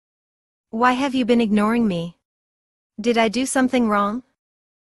Why have you been ignoring me? Did I do something wrong?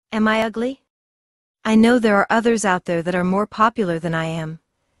 Am I ugly? I know there are others out there that are more popular than I am,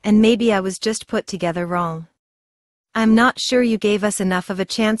 and maybe I was just put together wrong. I'm not sure you gave us enough of a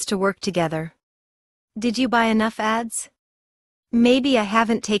chance to work together. Did you buy enough ads? Maybe I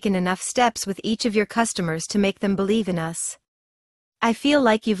haven't taken enough steps with each of your customers to make them believe in us. I feel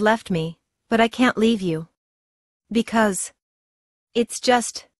like you've left me, but I can't leave you. Because it's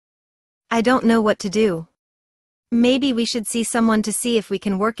just, I don't know what to do. Maybe we should see someone to see if we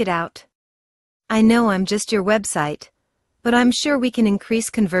can work it out. I know I'm just your website, but I'm sure we can increase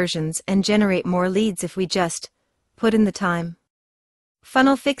conversions and generate more leads if we just put in the time.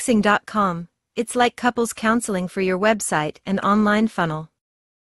 Funnelfixing.com. It's like couples counseling for your website and online funnel.